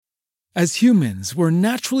As humans, we're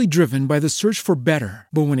naturally driven by the search for better.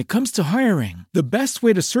 But when it comes to hiring, the best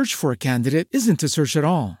way to search for a candidate isn't to search at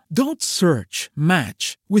all. Don't search,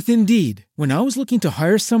 match with Indeed. When I was looking to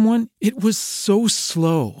hire someone, it was so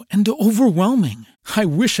slow and overwhelming. I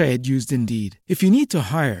wish I had used Indeed. If you need to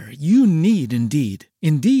hire, you need Indeed.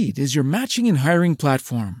 Indeed is your matching and hiring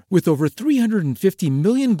platform with over 350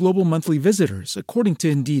 million global monthly visitors, according to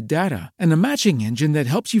Indeed data, and a matching engine that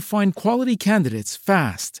helps you find quality candidates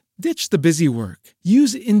fast. Ditch the busy work.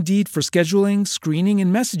 Use Indeed for scheduling, screening,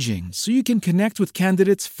 and messaging so you can connect with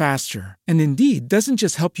candidates faster. And Indeed doesn't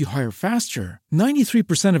just help you hire faster.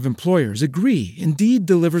 93% of employers agree Indeed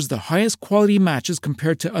delivers the highest quality matches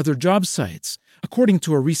compared to other job sites, according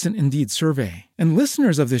to a recent Indeed survey. And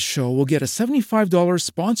listeners of this show will get a $75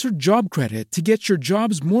 sponsored job credit to get your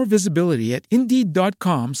jobs more visibility at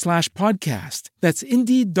Indeed.com/podcast. That's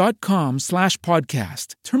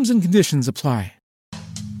Indeed.com/podcast. Terms and conditions apply.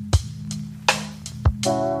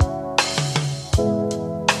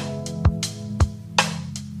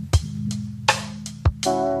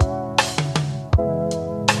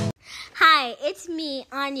 Hi, it's me,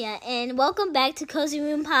 Anya, and welcome back to Cozy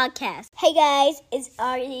Room Podcast. Hey guys, it's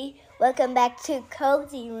Artie. Welcome back to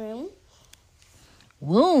Cozy Room.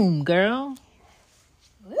 Womb, girl.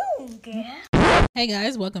 Woo, girl. Hey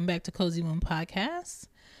guys, welcome back to Cozy Room Podcast.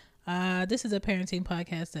 This is a parenting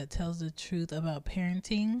podcast that tells the truth about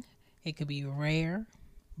parenting. It could be rare,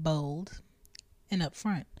 bold, and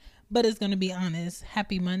upfront, but it's going to be honest.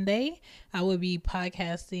 Happy Monday. I will be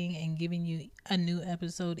podcasting and giving you a new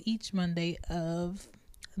episode each Monday of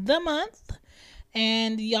the month.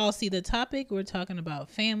 And y'all see the topic. We're talking about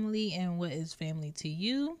family and what is family to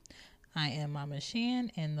you. I am Mama Shan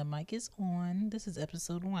and the mic is on. This is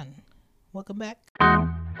episode 1. Welcome back.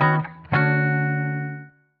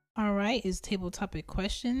 All right, it's Table Topic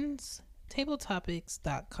Questions.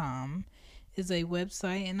 TableTopics.com is a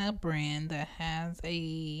website and a brand that has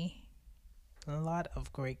a lot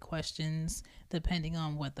of great questions depending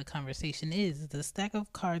on what the conversation is. The stack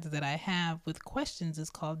of cards that I have with questions is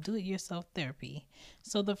called Do-It-Yourself Therapy.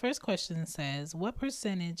 So the first question says, what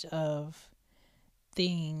percentage of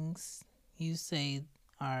things you say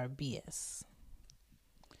are BS?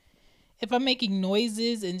 If I'm making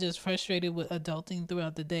noises and just frustrated with adulting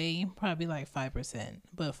throughout the day, probably like 5%.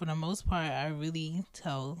 But for the most part, I really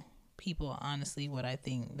tell people honestly what I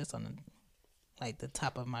think that's on the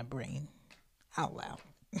top of my brain out loud.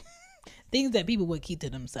 Things that people would keep to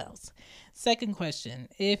themselves. Second question,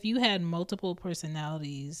 if you had multiple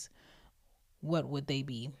personalities, what would they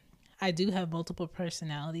be? I do have multiple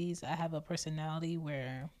personalities. I have a personality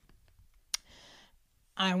where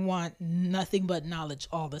I want nothing but knowledge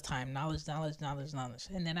all the time. Knowledge.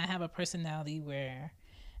 And then I have a personality where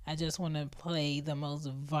I just want to play the most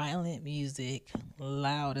violent music,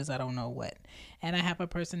 loud as I don't know what. And I have a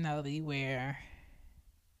personality where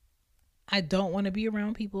I don't want to be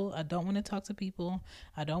around people. I don't want to talk to people.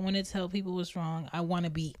 I don't want to tell people what's wrong. I want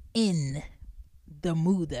to be in the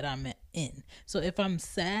mood that I'm in. So if I'm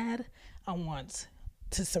sad, I want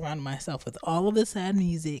to surround myself with all of the sad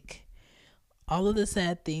music, all of the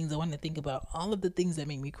sad things. I want to think about all of the things that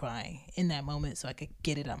make me cry in that moment so I could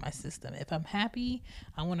get it out my system. If I'm happy,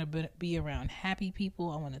 I want to be around happy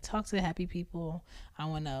people. I want to talk to happy people. I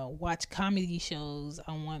want to watch comedy shows.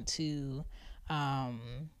 I want to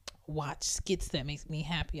watch skits that makes me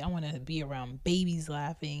happy. I want to be around babies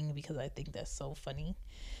laughing because I think that's so funny.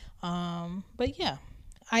 But yeah,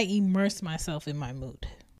 I immerse myself in my mood.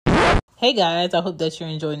 Hey guys, I hope that you're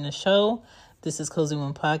enjoying the show. This is Cozy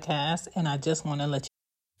One Podcast, and I just want to let you.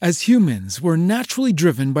 As humans, we're naturally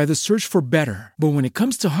driven by the search for better. But when it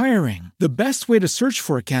comes to hiring, the best way to search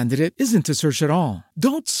for a candidate isn't to search at all.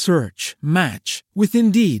 Don't search, match with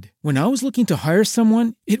Indeed. When I was looking to hire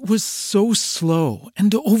someone, it was so slow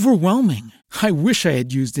and overwhelming. I wish I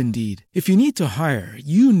had used Indeed. If you need to hire,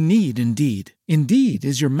 you need Indeed. Indeed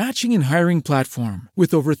is your matching and hiring platform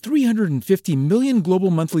with over 350 million global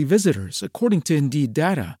monthly visitors, according to Indeed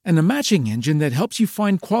data, and a matching engine that helps you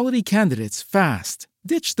find quality candidates fast.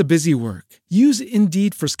 Ditch the busy work. Use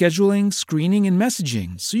Indeed for scheduling, screening, and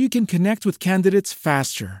messaging so you can connect with candidates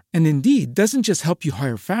faster. And Indeed doesn't just help you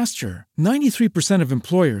hire faster. 93% of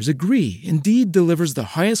employers agree Indeed delivers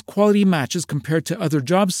the highest quality matches compared to other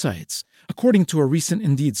job sites, according to a recent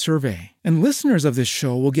Indeed survey. And listeners of this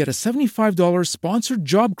show will get a $75 sponsored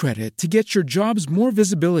job credit to get your jobs more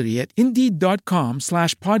visibility at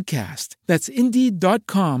Indeed.com/podcast. That's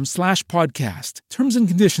Indeed.com/podcast. Terms and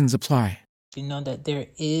conditions apply. You know that there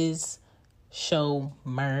is show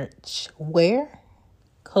merch. Where?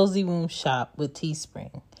 Cozy Room Shop with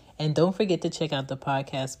Teespring. And don't forget to check out the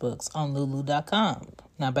podcast books on Lulu.com.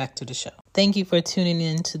 Now back to the show. Thank you for tuning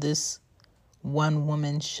in to this one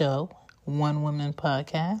woman show, one woman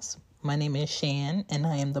podcast. My name is Shan, and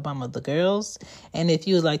I am the mom of the girls. And if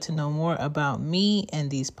you would like to know more about me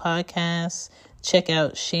and these podcasts, check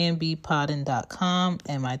out shanbpoddin.com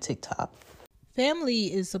and my TikTok.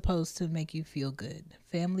 Family is supposed to make you feel good.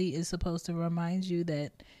 Family is supposed to remind you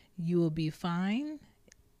that you will be fine,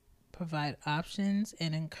 provide options,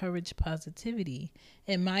 and encourage positivity.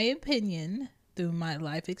 In my opinion, through my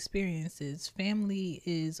life experiences, family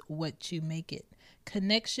is what you make it.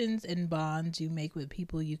 Connections and bonds you make with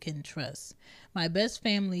people you can trust. My best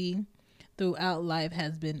family throughout life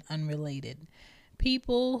has been unrelated.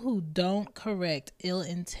 People who don't correct ill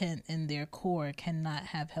intent in their core cannot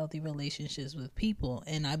have healthy relationships with people.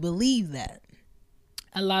 And I believe that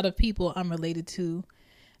a lot of people I'm related to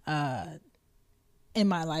in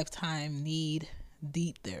my lifetime need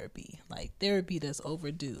deep therapy, like therapy that's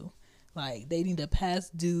overdue. Like they need a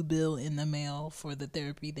past due bill in the mail for the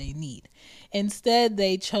therapy they need. Instead,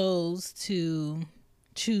 they chose to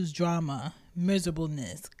choose drama,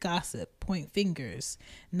 miserableness, gossip, point fingers,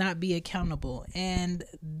 not be accountable. And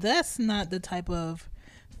that's not the type of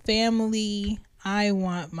family I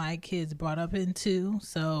want my kids brought up into.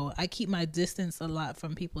 So I keep my distance a lot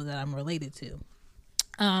from people that I'm related to.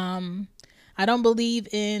 I don't believe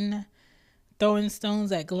in throwing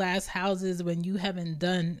stones at glass houses when you haven't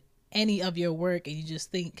done any of your work and you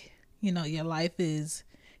just think, your life is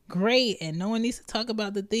great and no one needs to talk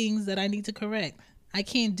about the things that I need to correct. I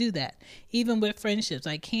can't do that. Even with friendships,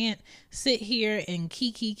 I can't sit here and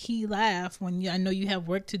kiki laugh when I know you have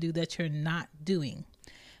work to do that you're not doing.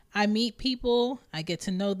 I meet people, I get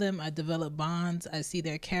to know them, I develop bonds, I see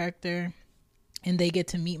their character, and they get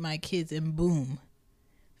to meet my kids, and boom,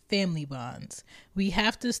 family bonds. We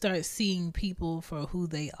have to start seeing people for who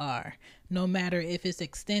they are, no matter if it's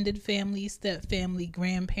extended family, step family,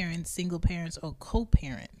 grandparents, single parents, or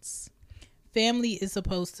co-parents. Family is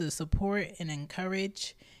supposed to support and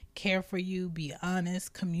encourage, care for you, be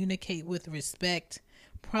honest, communicate with respect,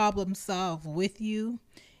 problem solve with you.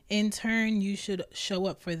 In turn, you should show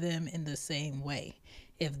up for them in the same way.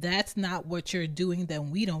 If that's not what you're doing,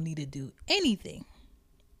 then we don't need to do anything.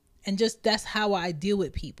 And just that's how I deal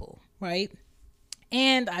with people, right?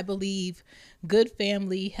 And I believe good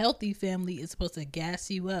family, healthy family is supposed to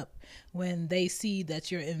gas you up when they see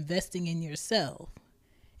that you're investing in yourself.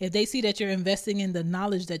 If they see that you're investing in the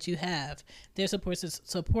knowledge that you have, they're supposed to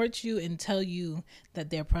support you and tell you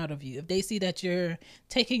that they're proud of you. If they see that you're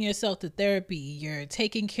taking yourself to therapy, you're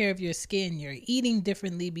taking care of your skin, you're eating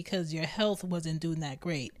differently because your health wasn't doing that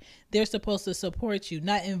great, they're supposed to support you,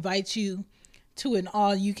 not invite you to an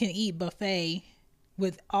all-you-can-eat buffet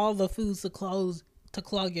with all the foods to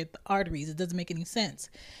clog your arteries. It doesn't make any sense.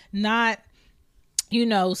 Not,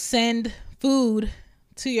 send food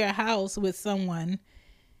to your house with someone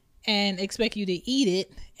and expect you to eat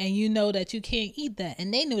it, and you know that you can't eat that,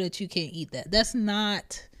 and they know that you can't eat that. That's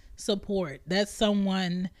not support. That's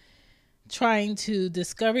someone trying to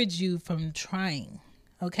discourage you from trying,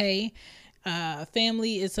 okay?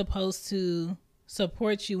 Family is supposed to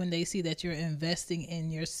support you when they see that you're investing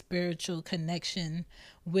in your spiritual connection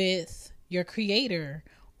with your creator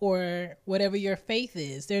or whatever your faith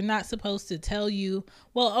is. They're not supposed to tell you,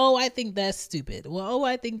 I think that's stupid.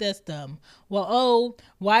 I think that's dumb.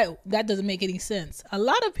 Why? That doesn't make any sense. A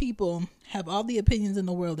lot of people have all the opinions in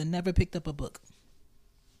the world and never picked up a book.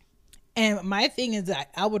 And my thing is that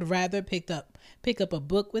I would rather pick up a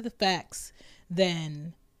book with facts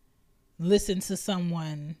than listen to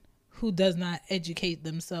someone who does not educate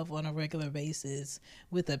themselves on a regular basis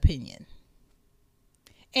with opinion.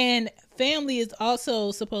 And family is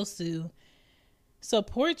also supposed to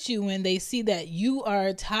support you when they see that you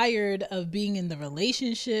are tired of being in the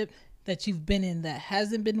relationship that you've been in that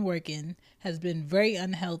hasn't been working, has been very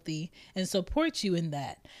unhealthy, and support you in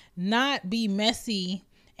that. Not be messy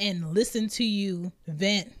and listen to you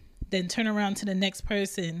vent, then turn around to the next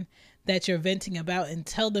person that you're venting about and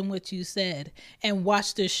tell them what you said and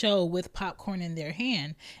watch the show with popcorn in their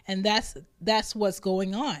hand. And that's what's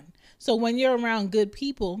going on. So when you're around good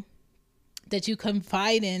people that you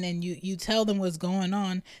confide in and you tell them what's going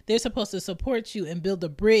on, they're supposed to support you and build a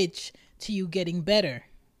bridge to you getting better.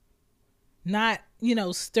 Not,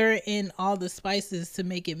 stir in all the spices to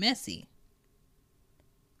make it messy.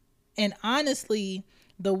 And honestly,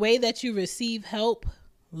 the way that you receive help,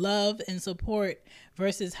 love, and support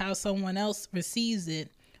versus how someone else receives it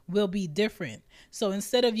will be different. So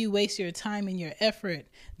instead of you waste your time and your effort,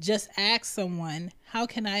 just ask someone, how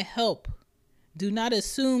can I help? Do not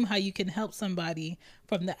assume how you can help somebody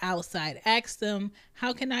from the outside. Ask them,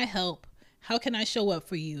 how can I help? How can I show up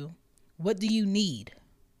for you? What do you need?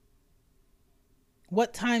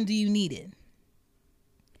 What time do you need it?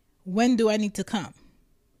 When do I need to come?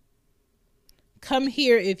 Come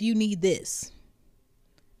here if you need this.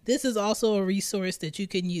 This is also a resource that you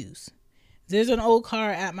can use. There's an old car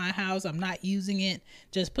at my house. I'm not using it.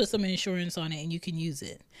 Just put some insurance on it and you can use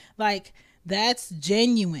it. Like, that's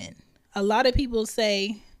genuine. A lot of people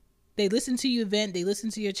say they listen to you vent, they listen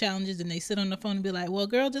to your challenges, and they sit on the phone and be like, well,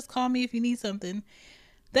 girl, just call me if you need something.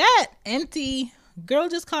 That empty, girl,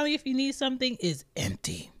 just call me if you need something is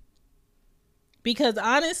empty. Because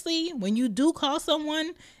honestly, when you do call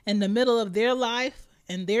someone in the middle of their life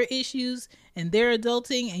and their issues and their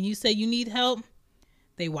adulting and you say you need help,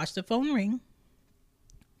 they watch the phone ring,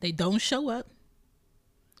 they don't show up,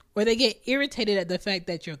 or they get irritated at the fact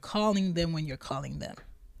that you're calling them when you're calling them.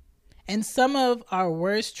 And some of our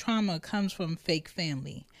worst trauma comes from fake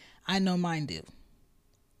family. I know mine do.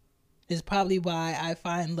 It's probably why I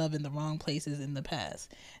find love in the wrong places in the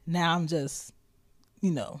past. Now I'm just,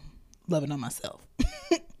 loving on myself.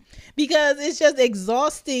 Because it's just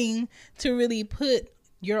exhausting to really put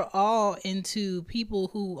your all into people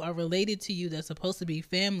who are related to you that's supposed to be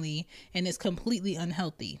family, and it's completely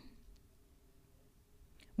unhealthy.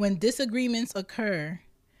 When disagreements occur,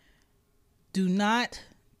 do not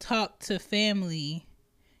talk to family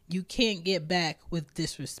you can't get back with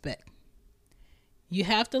disrespect. You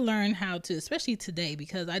have to learn how to, especially today,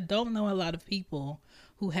 because I don't know a lot of people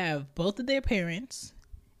who have both of their parents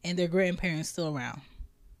and their grandparents still around.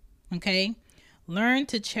 Okay? Learn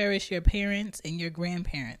to cherish your parents and your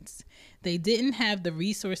grandparents. They didn't have the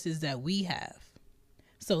resources that we have.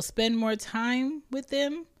 So spend more time with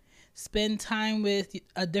them. Spend time with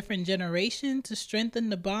a different generation to strengthen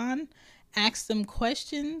the bond. Ask them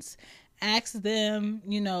questions. Ask them,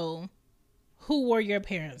 who were your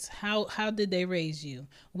parents? How did they raise you?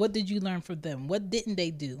 What did you learn from them? What didn't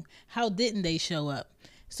they do? How didn't they show up?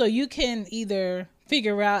 So you can either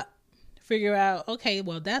figure out, okay,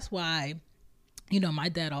 well, that's why, my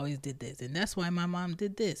dad always did this. And that's why my mom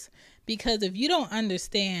did this. Because if you don't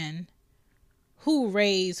understand who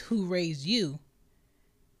raised you,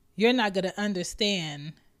 you're not going to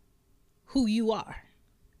understand who you are.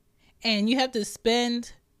 And you have to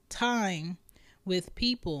spend time with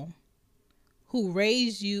people who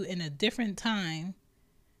raised you in a different time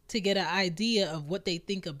to get an idea of what they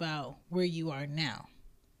think about where you are now.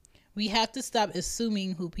 We have to stop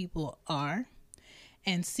assuming who people are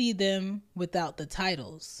and see them without the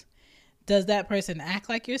titles. Does that person act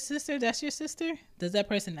like your sister? That's your sister. Does that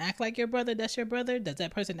person act like your brother? That's your brother. Does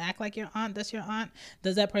that person act like your aunt? That's your aunt.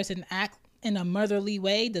 Does that person act in a motherly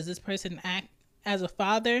way? Does this person act as a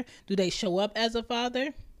father? Do they show up as a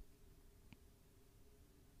father?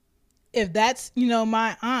 If that's,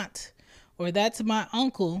 my aunt or that's my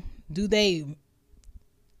uncle, do they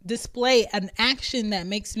display an action that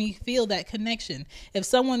makes me feel that connection? If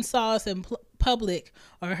someone saw us in public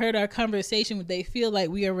or heard our conversation, would they feel like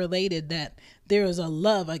we are related, that there is a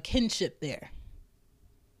love, a kinship there?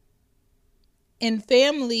 In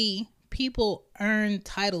family, people earn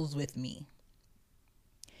titles with me.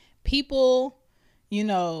 People,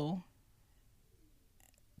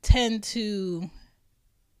 tend to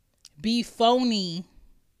be phony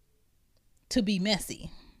to be messy.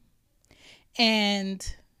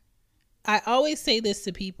 And I always say this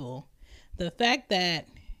to people: the fact that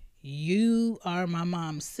you are my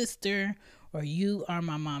mom's sister or you are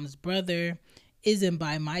my mom's brother isn't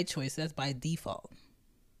by my choice. That's by default.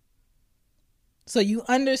 So you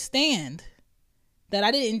understand that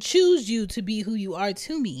I didn't choose you to be who you are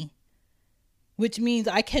to me, which means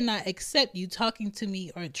I cannot accept you talking to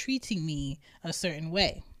me or treating me a certain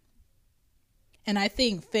way. And I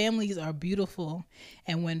think families are beautiful.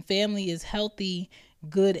 And when family is healthy,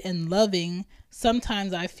 good, and loving,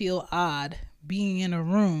 sometimes I feel odd being in a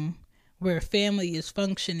room where family is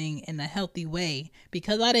functioning in a healthy way,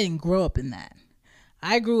 because I didn't grow up in that.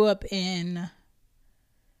 I grew up in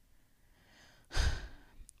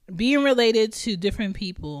being related to different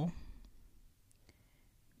people,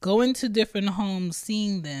 going to different homes,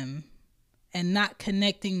 seeing them, and not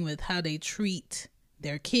connecting with how they treat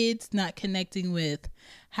their kids, not connecting with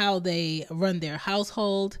how they run their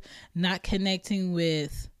household, not connecting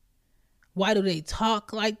with why do they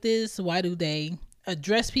talk like this? Why do they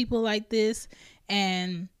address people like this?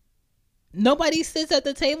 And nobody sits at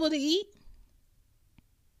the table to eat.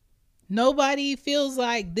 Nobody feels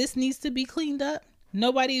like this needs to be cleaned up.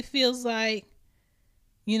 Nobody feels like,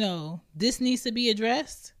 this needs to be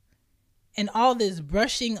addressed. And all this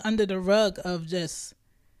brushing under the rug of just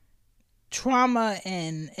trauma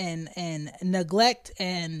and neglect.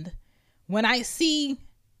 And when I see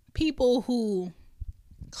people who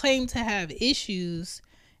claim to have issues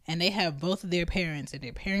and they have both of their parents, and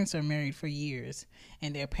their parents are married for years,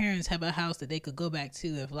 and their parents have a house that they could go back to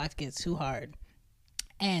if life gets too hard,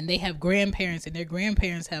 and they have grandparents, and their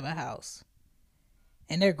grandparents have a house,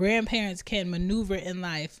 and their grandparents can maneuver in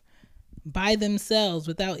life by themselves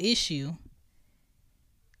without issue,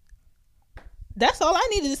 that's all I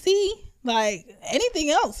needed to see. Like,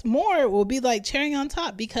 anything else more will be like cherry on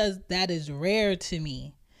top, because that is rare to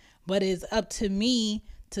me. But it's up to me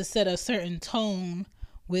to set a certain tone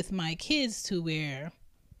with my kids, to where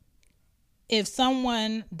if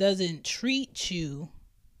someone doesn't treat you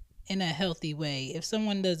in a healthy way, if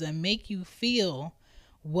someone doesn't make you feel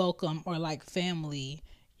welcome or like family,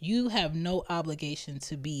 you have no obligation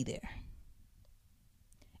to be there.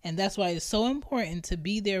 And that's why it's so important to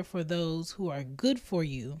be there for those who are good for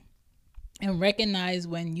you, and recognize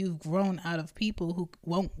when you've grown out of people who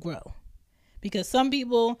won't grow. Because some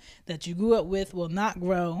people that you grew up with will not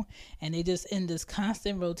grow, and they just in this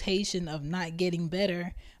constant rotation of not getting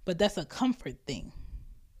better. But that's a comfort thing,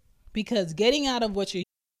 because getting out of what you're...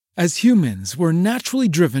 As humans, we're naturally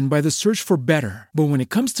driven by the search for better. But when it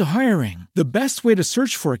comes to hiring, the best way to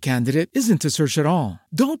search for a candidate isn't to search at all.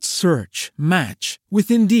 Don't search, match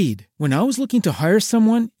with Indeed. When I was looking to hire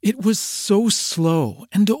someone, it was so slow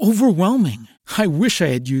and overwhelming. I wish I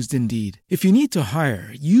had used Indeed. If you need to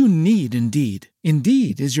hire, you need Indeed.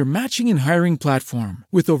 Indeed is your matching and hiring platform,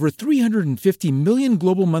 with over 350 million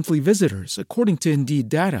global monthly visitors, according to Indeed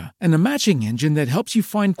data, and a matching engine that helps you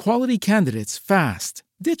find quality candidates fast.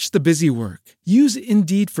 Ditch the busy work. Use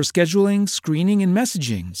Indeed for scheduling, screening, and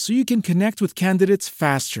messaging so you can connect with candidates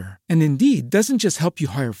faster. And Indeed doesn't just help you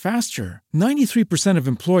hire faster. 93% of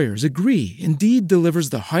employers agree Indeed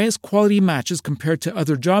delivers the highest quality matches compared to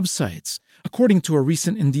other job sites, according to a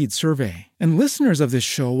recent Indeed survey. And listeners of this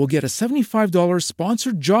show will get a $75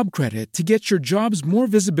 sponsored job credit to get your jobs more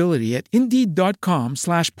visibility at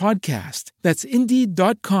Indeed.com/podcast. That's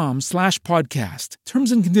Indeed.com/podcast.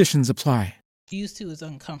 Terms and conditions apply. Used to is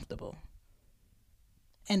uncomfortable,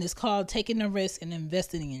 and it's called taking a risk and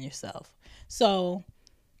investing in yourself. So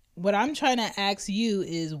what I'm trying to ask you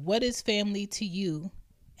is, what is family to you,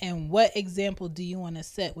 and what example do you want to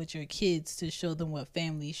set with your kids to show them what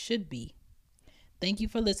family should be? Thank you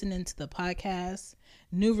for listening to the podcast.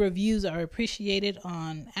 New reviews are appreciated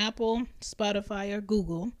on Apple, Spotify, or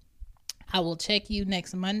Google. I will check you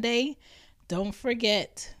next Monday. Don't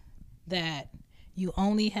forget that you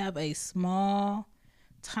only have a small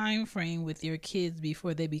time frame with your kids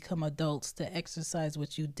before they become adults to exercise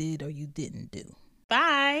what you did or you didn't do.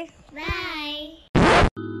 Bye. Bye.